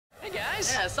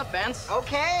guys? Yeah, what's up, fans?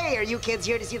 Okay, are you kids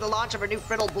here to see the launch of our new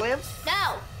Frittle blimp?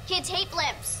 No, kids hate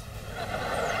blimps.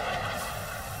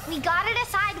 We gotta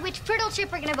decide which Frittle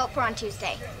chip we're gonna vote for on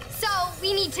Tuesday. So,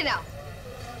 we need to know.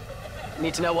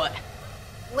 Need to know what?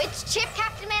 Which chip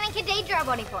Captain Man and Kid Danger are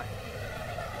voting for?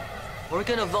 We're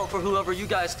gonna vote for whoever you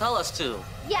guys tell us to.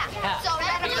 Yeah, so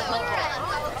red or blue?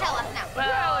 Tell us now.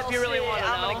 Well, if you really want to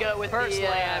know. I'm gonna go with Personally,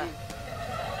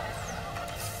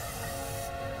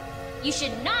 You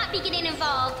should not be getting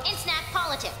involved in snack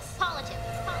politics.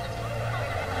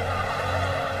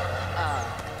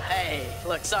 Hey,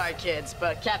 look, sorry, kids,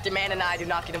 but Captain Man and I do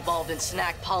not get involved in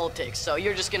snack politics, so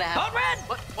you're just gonna have... Vote red!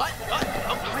 What?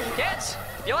 Oh, kids,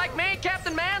 if you like me,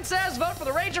 Captain Man says vote for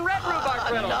the Raging Red Rhubarb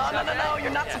Frittles. No,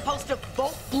 you're not supposed to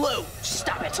vote blue.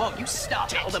 Stop it. Whoa, you stop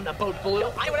Tell it. them to vote blue.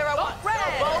 I do whatever I want.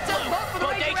 Red! Vote for the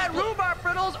Vote Raging Red blue. Rhubarb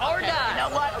Frittles or die. You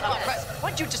know what? Why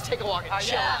don't you just take a walk and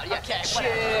chill out? Yeah, Okay,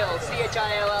 chill.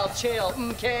 C-H-I-L-L, chill.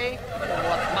 Okay?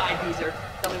 What's my geezer?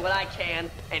 Tell me what I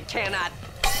can and cannot.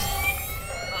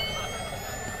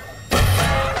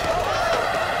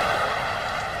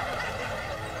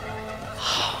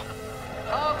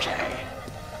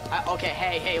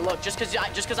 Okay, hey, look, just cause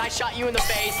I shot you in the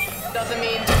face doesn't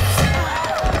mean...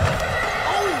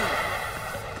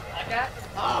 Like that?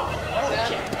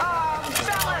 Okay.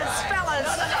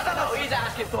 Fellas! No, he's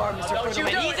asking for him, Mr.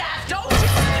 Frittleman. He's asking... Don't you...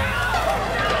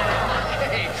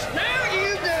 Okay, now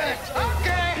you do it.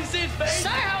 Okay. You see his face?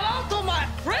 Say hello to my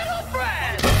Frittle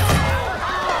friend.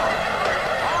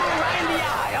 Right in the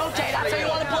eye. Okay, that's how you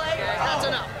want to play? Okay, that's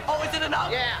enough. Oh, is it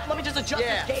enough? Yeah. Let me just adjust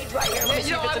Yeah. this gauge right here. Let me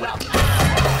see if it's enough.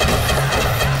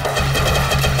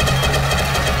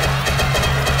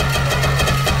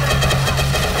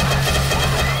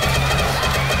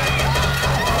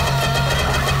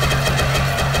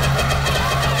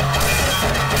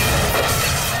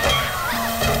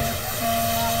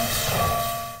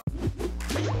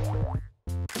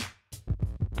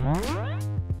 Huh?